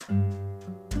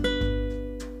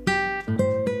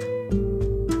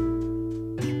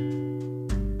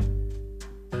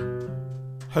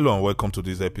Hello and welcome to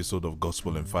this episode of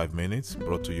Gospel in 5 Minutes,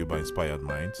 brought to you by Inspired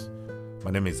Minds.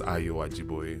 My name is Ayo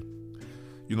Ajiboye.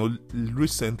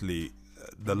 Recently,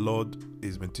 the Lord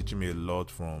has been teaching me a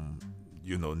lot from,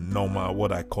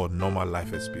 what I call normal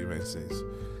life experiences.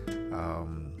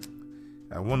 And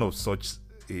one of such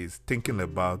is thinking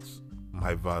about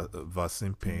my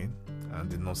vaccine pain and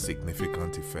the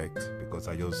non-significant effect, because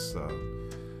I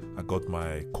got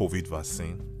my COVID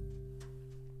vaccine.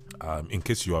 In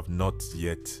case you have not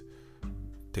yet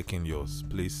taken yours,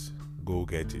 please go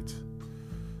get it.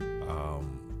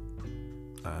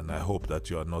 And I hope that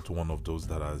you are not one of those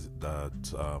that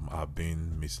are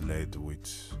being misled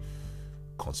with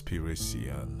conspiracy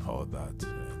and all that,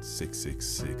 and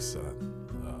 666.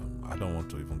 I don't want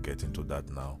to even get into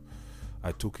that now.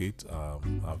 I took it.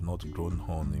 I've not grown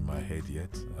horn in my head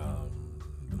yet.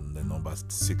 The number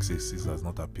 666 has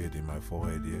not appeared in my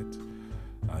forehead yet.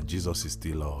 And Jesus is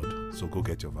still Lord. So go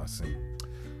get your vaccine.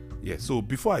 So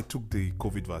before I took the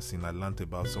COVID vaccine, I learned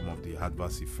about some of the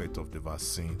adverse effects of the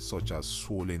vaccine, such as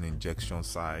swollen injection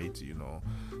site,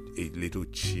 a little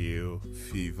chill,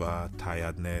 fever,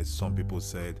 tiredness. Some people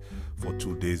said for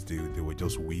 2 days they were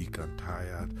just weak and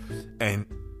tired. And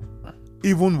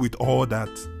even with all that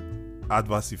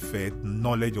adverse effect,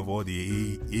 knowledge of all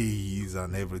the AEs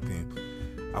and everything,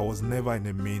 I was never in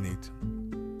a minute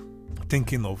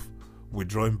thinking of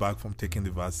withdrawing back from taking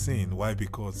the vaccine. Why?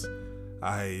 Because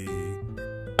I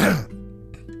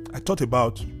thought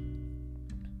about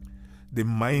the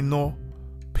minor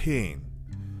pain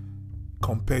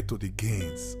compared to the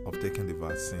gains of taking the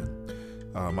vaccine.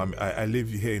 I live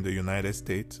here in the United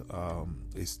States.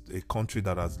 It's a country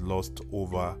that has lost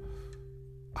over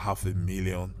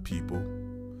 500,000 people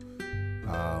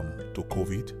to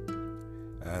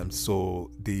COVID.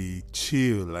 So the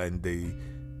chill and the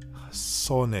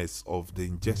soreness of the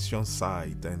injection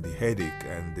site and the headache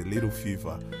and the little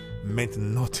fever meant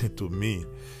nothing to me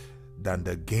than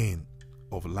the gain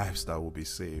of lives that will be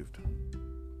saved.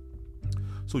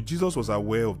 So Jesus was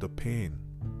aware of the pain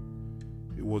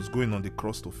he was going on the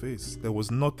cross to face. There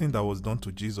was nothing that was done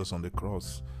to Jesus on the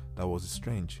cross that was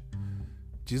strange.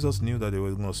 Jesus knew that they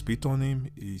were going to spit on him.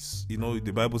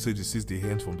 The Bible says he sees the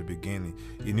hand from the beginning.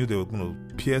 He knew they were going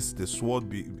to pierce the sword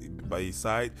by his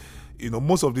side.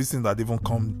 Most of these things that even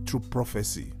come through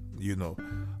prophecy,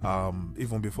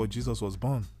 even before Jesus was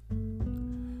born.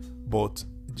 But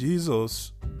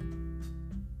Jesus,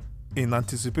 in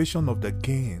anticipation of the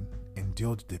gain,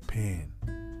 endured the pain.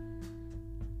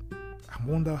 I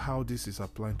wonder how this is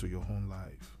applying to your own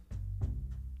life.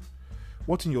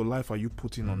 What in your life are you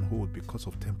putting on hold because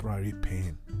of temporary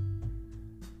pain?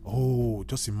 Oh,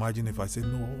 just imagine if I say,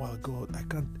 no, oh my God, I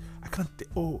can't,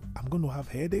 I'm going to have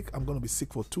headache, I'm going to be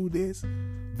sick for 2 days,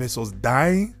 versus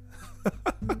dying.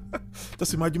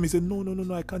 Just imagine me saying,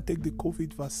 no, I can't take the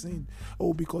COVID vaccine.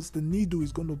 Oh, because the needle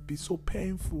is going to be so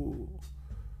painful.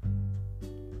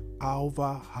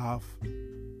 Over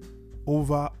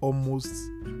almost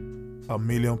 1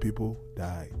 million people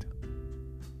died.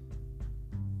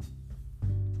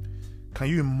 Can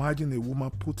you imagine a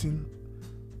woman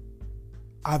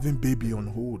having baby on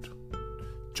hold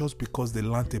just because they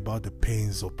learned about the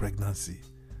pains of pregnancy?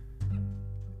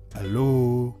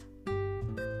 Hello?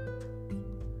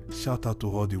 Shout out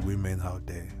to all the women out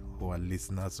there who are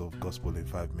listeners of Gospel in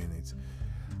 5 Minutes.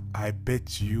 I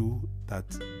bet you that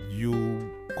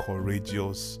you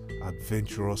courageous,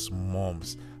 adventurous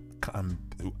moms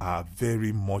are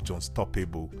very much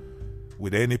unstoppable.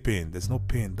 With any pain, there's no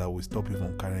pain that will stop you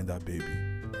from carrying that baby.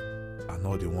 And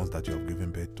all the ones that you have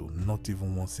given birth to, not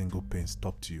even one single pain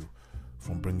stopped you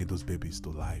from bringing those babies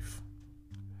to life.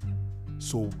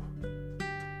 So,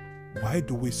 why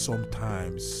do we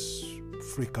sometimes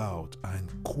freak out and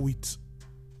quit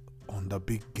on the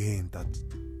big gain that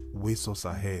weighs us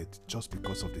ahead just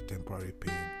because of the temporary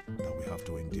pain that we have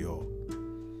to endure?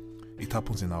 It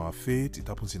happens in our faith, it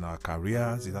happens in our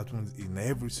careers, it happens in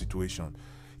every situation.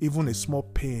 Even a small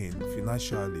pain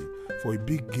financially for a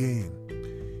big gain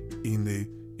in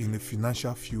a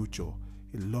financial future,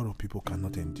 a lot of people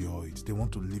cannot endure it. They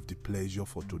want to live the pleasure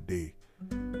for today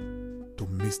to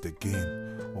miss the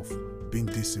gain of being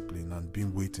disciplined and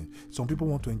being waiting. Some people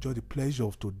want to enjoy the pleasure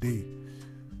of today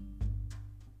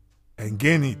and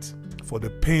gain it for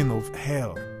the pain of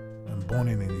hell and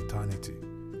burning in eternity.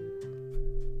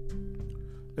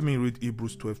 Let me read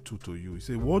Hebrews 12:2 to you. It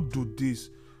says,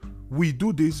 we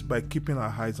do this by keeping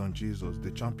our eyes on Jesus,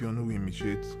 the champion who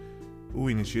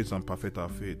initiates and perfects our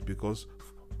faith. Because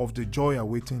of the joy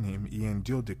awaiting him, he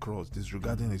endured the cross,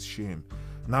 disregarding his shame.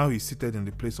 Now he's seated in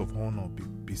the place of honor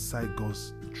beside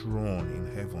God's throne in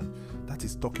heaven. That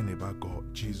is talking about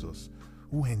God, Jesus,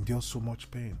 who endured so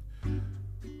much pain.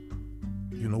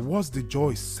 What's the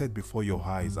joy set before your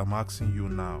eyes? I'm asking you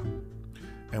now.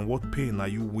 And what pain are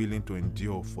you willing to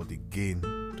endure for the gain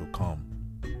to come?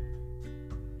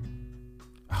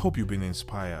 I hope you've been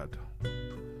inspired.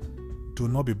 Do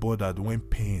not be bothered when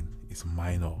pain is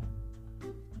minor.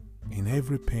 In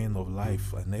every pain of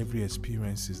life and every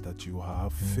experiences that you are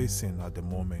facing at the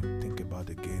moment, think about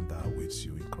the gain that awaits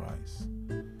you in Christ.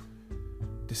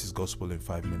 This is Gospel in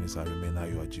 5 Minutes. I remain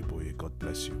Ayo Ajiboye. God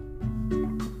bless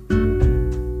you.